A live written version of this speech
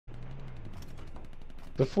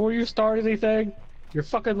Before you start anything, your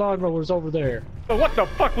fucking lawnmower's over there. Oh, what the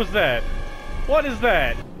fuck was that? What is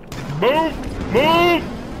that? Move! Move!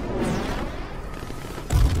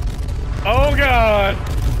 Oh god!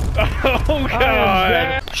 Oh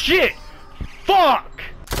god! Shit! Fuck!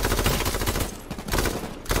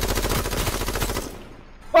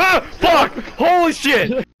 Ah! Fuck! Holy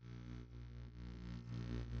shit!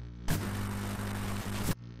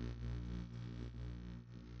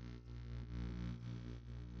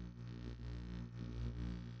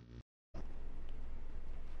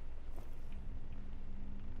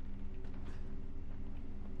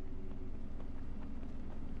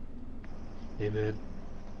 Hey man.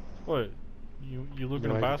 What? You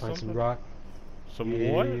looking to buy something? Some rock. Some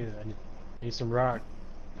Yeah, what? I need some rock.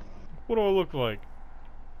 What do I look like?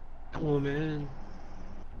 Come on, man.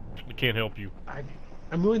 I can't help you.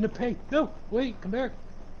 I'm willing to pay. No, wait, come back.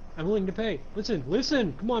 I'm willing to pay.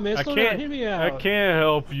 Listen. Come on, man. Slow down. Hear me out. I can't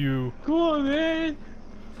help you. Come on, man.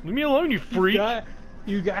 Leave me alone, you freak.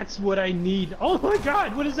 You got what I need. Oh my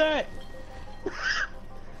god, what is that?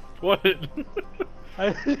 What?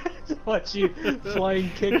 I watch you flying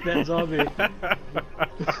kick that zombie.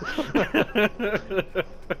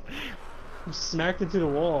 You smacked into the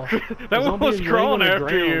wall. That one was crawling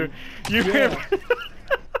after you. Yeah.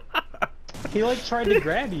 He like tried to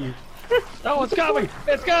grab you. Oh, it's coming!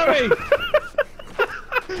 It's coming!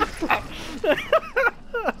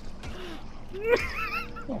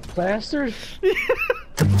 Oh, bastard!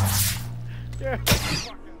 Yeah.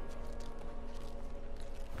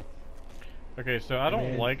 Okay, so I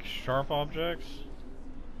don't like sharp objects,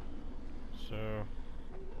 so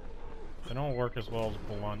they don't work as well as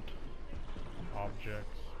blunt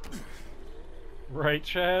objects. Right,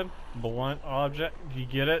 Chad? Blunt object? You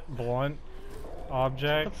get it? Blunt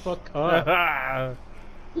objects? Shut the fuck up.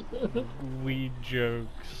 Weed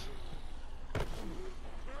jokes.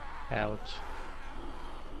 Ouch.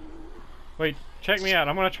 Wait, check me out.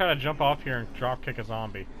 I'm gonna try to jump off here and drop kick a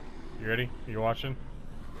zombie. You ready? You watching?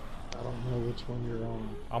 I don't know which one you're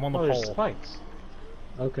on. I'm on the there's pole. Spikes.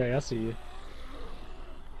 Okay, I see you.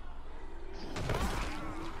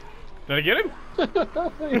 Did I get him?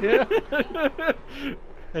 Yeah.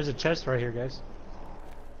 There's a chest right here, guys.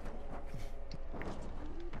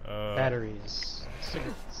 Batteries.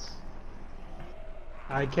 Cigarettes.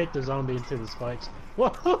 I kicked the zombie into the spikes.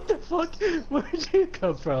 What the fuck? Where'd you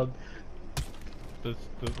come from? The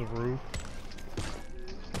roof.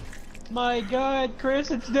 My god, Chris,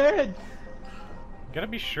 it's dead! Gotta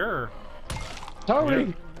be sure. Hurry!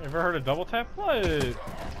 You ever heard of double tap? What?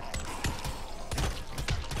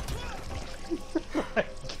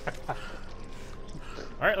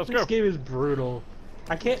 Alright, let's go. This game is brutal.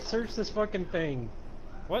 I can't search this fucking thing.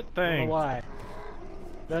 What I don't thing? know why.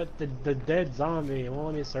 The dead zombie, it won't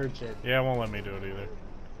let me search it. Yeah, it won't let me do it either.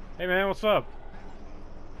 Hey man, what's up?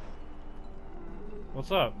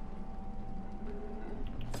 What's up?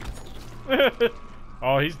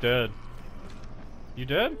 Oh, he's dead. You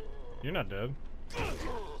dead? You're not dead.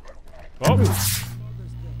 Oh!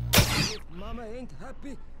 Mama ain't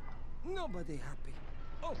happy. Nobody happy.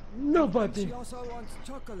 Oh, Nobody. she also wants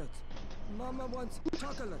chocolate. Mama wants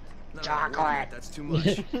chocolate. No, Chocolate. That's too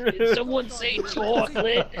much. Someone say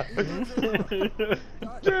chocolate.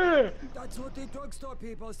 That's what the drugstore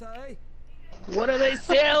people say. What are they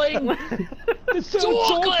selling?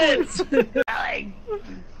 Chocolates. Selling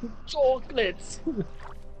chocolates.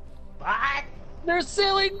 What? They're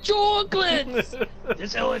selling chocolates. They're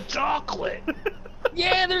selling chocolate.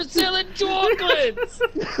 Yeah, they're selling chocolates.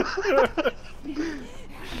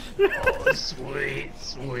 Oh, sweet,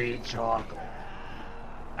 sweet chocolate.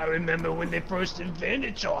 I remember when they first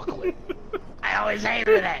invented chocolate. I always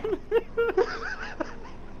hated it.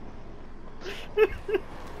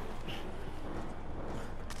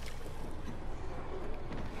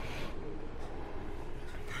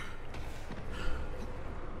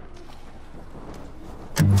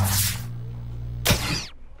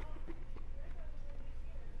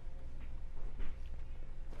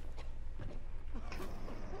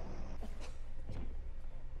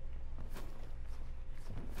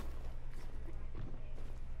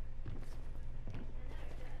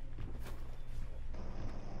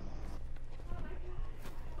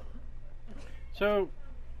 So,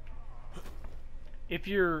 if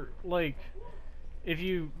you're, like, if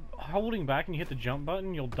you holding back and you hit the jump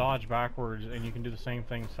button, you'll dodge backwards and you can do the same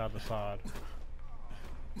thing side to side.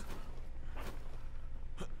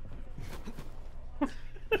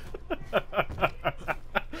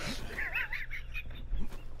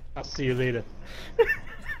 I'll see you later.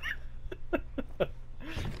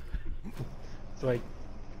 It's like,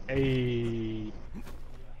 hey.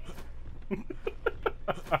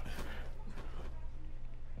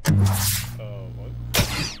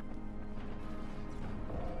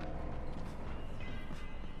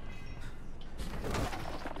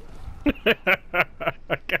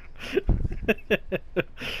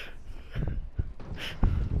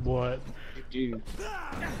 What? Dude.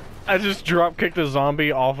 I just drop kicked a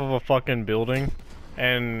zombie off of a fucking building,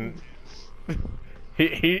 and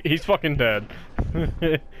he's fucking dead.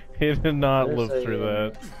 He did not There's live through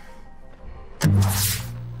that.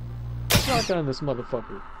 Shotgun this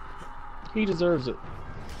motherfucker. He deserves it.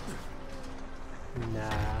 Nah.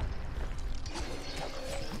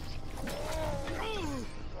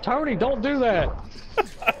 Tony, don't do that!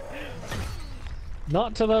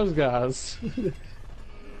 Not to those guys.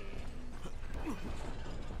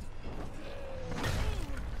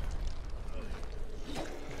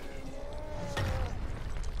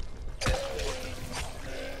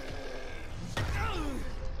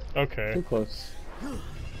 Okay. Too close.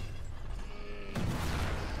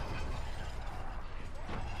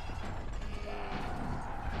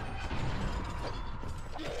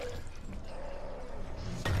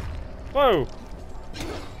 Whoa!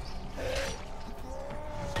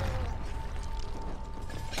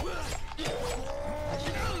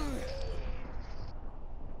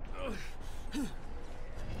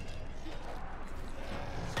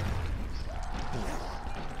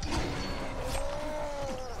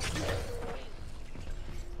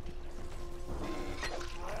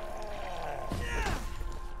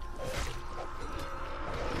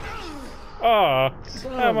 Ah,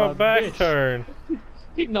 Son I'm of a back bitch. turn.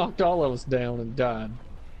 He knocked all of us down and died.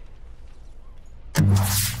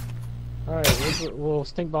 Alright, we'll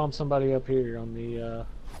stink bomb somebody up here on the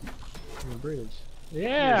bridge.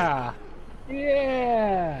 Yeah!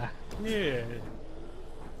 Yeah! Yeah.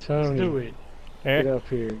 Tony, Let's do it. get Eh, up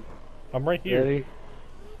here. I'm right here. Ready?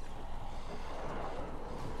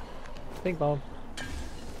 Stink bomb.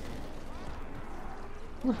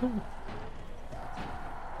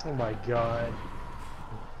 Oh my god.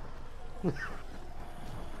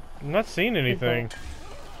 I'm not seeing anything.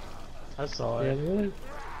 I saw Yeah, it. really?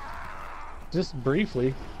 Just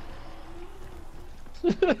briefly.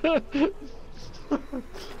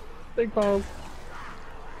 Stink bomb.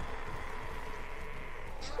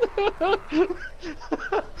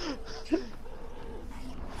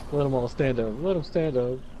 Let them all stand up. Let them stand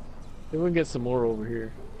up. Then we can get some more over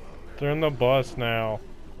here. They're in the bus now.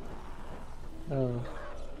 Oh.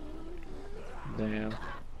 Damn.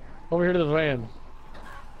 Over here to the van.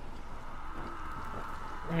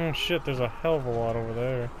 Oh shit, there's a hell of a lot over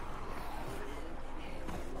there.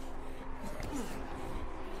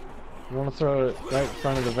 You want to throw it right in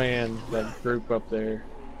front of the van, that group up there.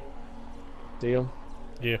 Deal?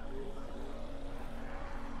 Yeah.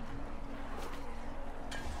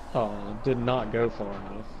 Oh, did not go far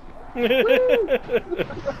enough.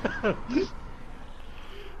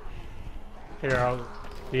 Here,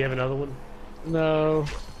 do you have another one? No.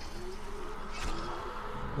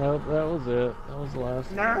 Nope, that was it. That was the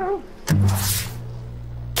last. No!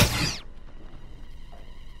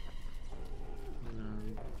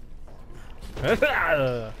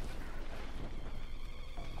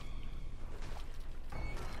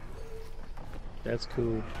 That's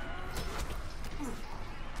cool.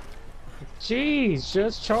 Jeez,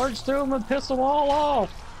 just charge through them and piss them all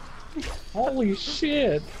off. Holy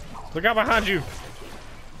shit. Look out behind you!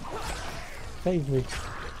 Save me.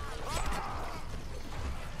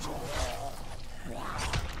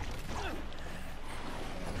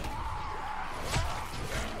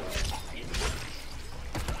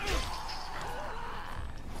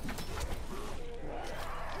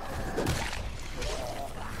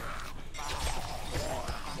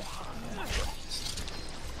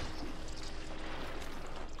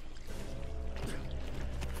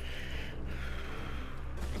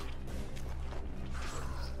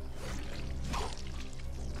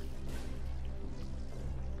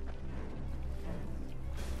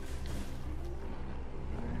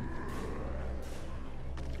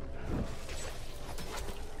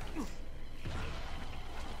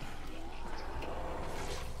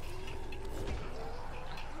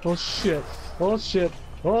 Oh shit. Oh shit.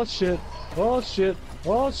 Oh shit. Oh shit.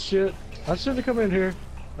 Oh shit. I shouldn't have come in here.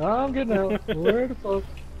 I'm getting out. Where the fuck?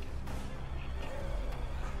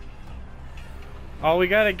 Oh, we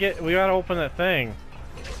gotta open that thing.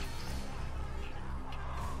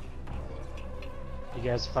 You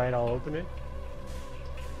guys fight, I'll open it?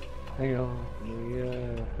 Hang on.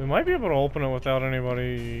 Yeah. We might be able to open it without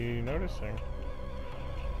anybody noticing.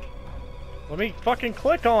 Let me fucking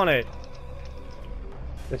click on it!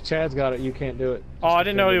 If Chad's got it, you can't do it. Oh, I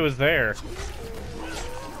didn't know he was there.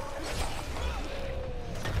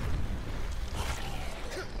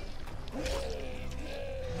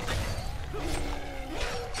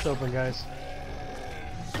 It's open, guys.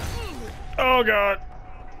 Oh god!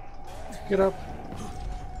 Get up.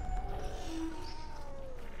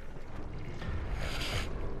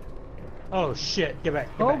 Oh shit! Get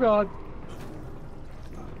back! Get Oh back. god.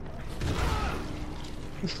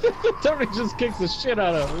 Tony just kicks the shit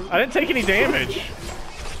out of him. I didn't take any damage.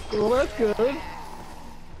 Well, that's good.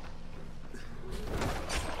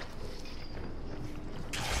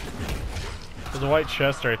 There's a white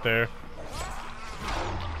chest right there.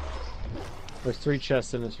 There's 3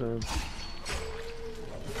 chests in this room.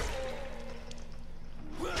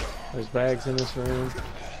 There's bags in this room.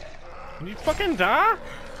 Can you fucking die?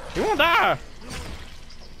 You won't die.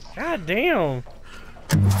 God damn.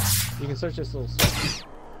 You can search this little.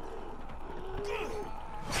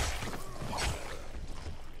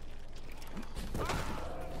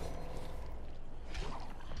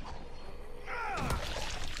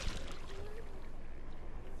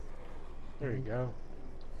 There you go.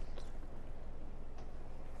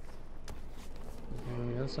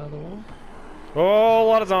 On the other side of the wall. Oh, a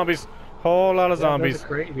lot of zombies. Whole lot of Yeah, zombies. there's a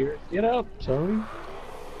crate here. Get up, Tony.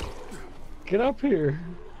 Get up here.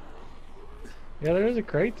 Yeah, there is a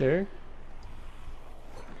crate there.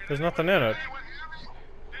 There's nothing in it.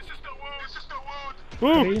 Hey,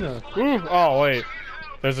 Ooh! you know. Ooh! Oh, wait.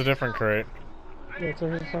 There's a different crate. Yeah, it's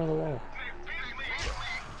right here in front of the wall.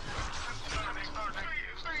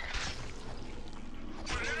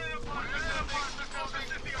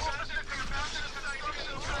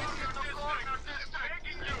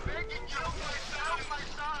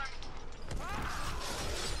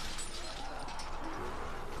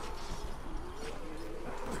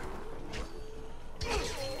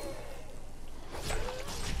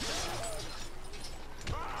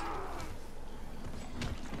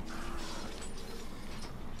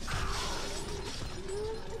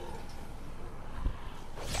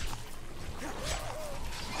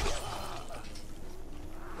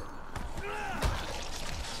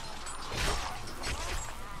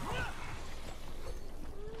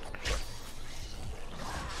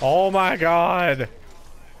 Oh my god! It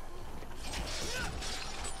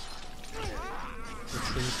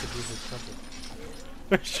seems to be the trouble.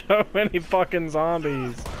 There's so many fucking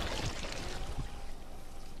zombies.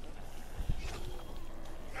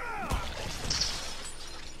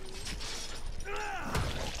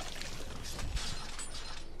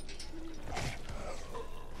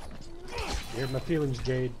 You're my feelings,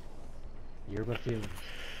 Jade. You're my feelings.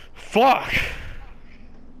 Fuck!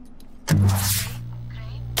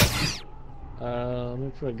 Let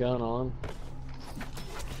me put a gun on.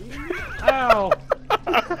 Ow!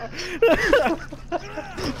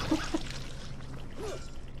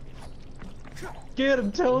 Get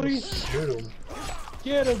him, Tony! Shoot him.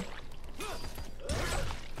 Get him!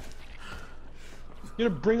 You're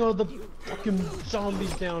gonna bring all the fucking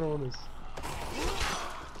zombies down on us.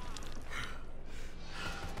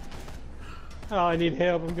 Oh, I need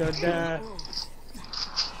help. I'm gonna die.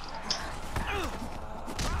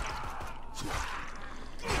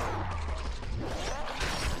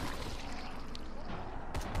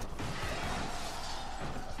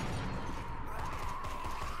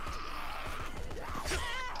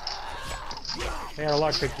 I gotta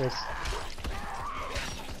lockpick this.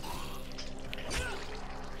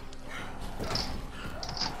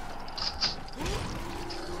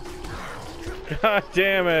 God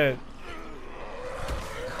damn it!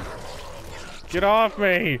 Get off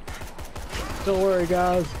me! Don't worry,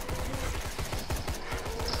 guys.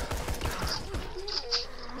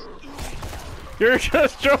 You're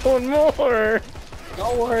just throwing more!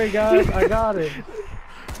 Don't worry, guys. I got it.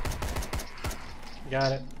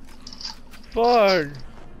 Got it. Fuck!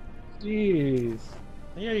 Jeez.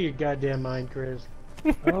 Get out of your goddamn mind, Chris.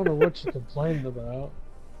 I don't know what you're complaining about.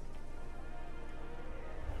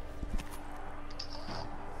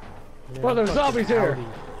 Man, Well, there's fucking zombies here. Audi.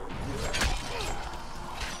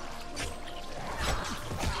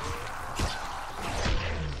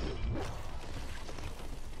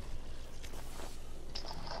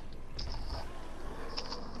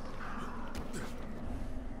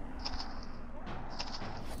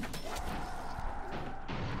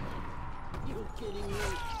 You're kidding me.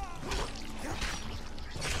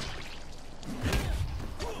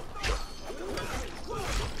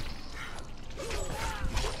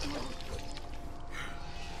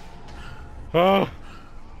 Oh!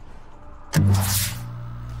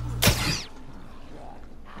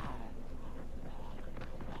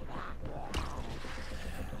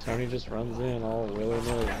 Tony just runs in all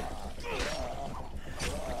willy-nilly.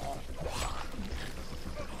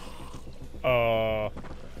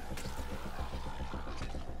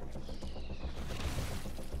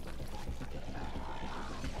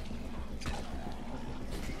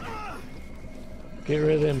 Get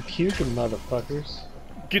rid of them puking motherfuckers.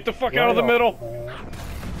 Get the fuck out of the middle!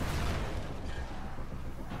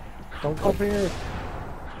 Don't come up here.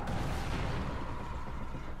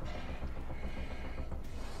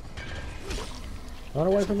 Run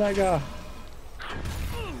away from that guy.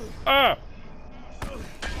 Ah!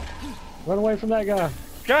 Run away from that guy.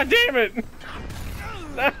 God damn it!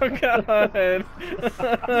 Oh god!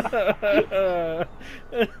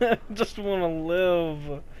 Just wanna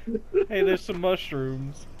live. Hey, there's some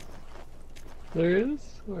mushrooms. There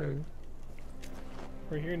is? Where?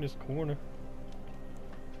 Right here in this corner.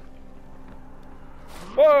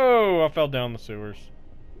 Whoa! I fell down the sewers.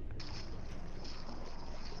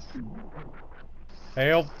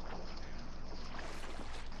 Help!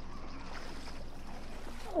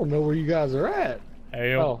 I don't know where you guys are at.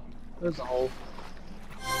 Help! Oh, there's a hole.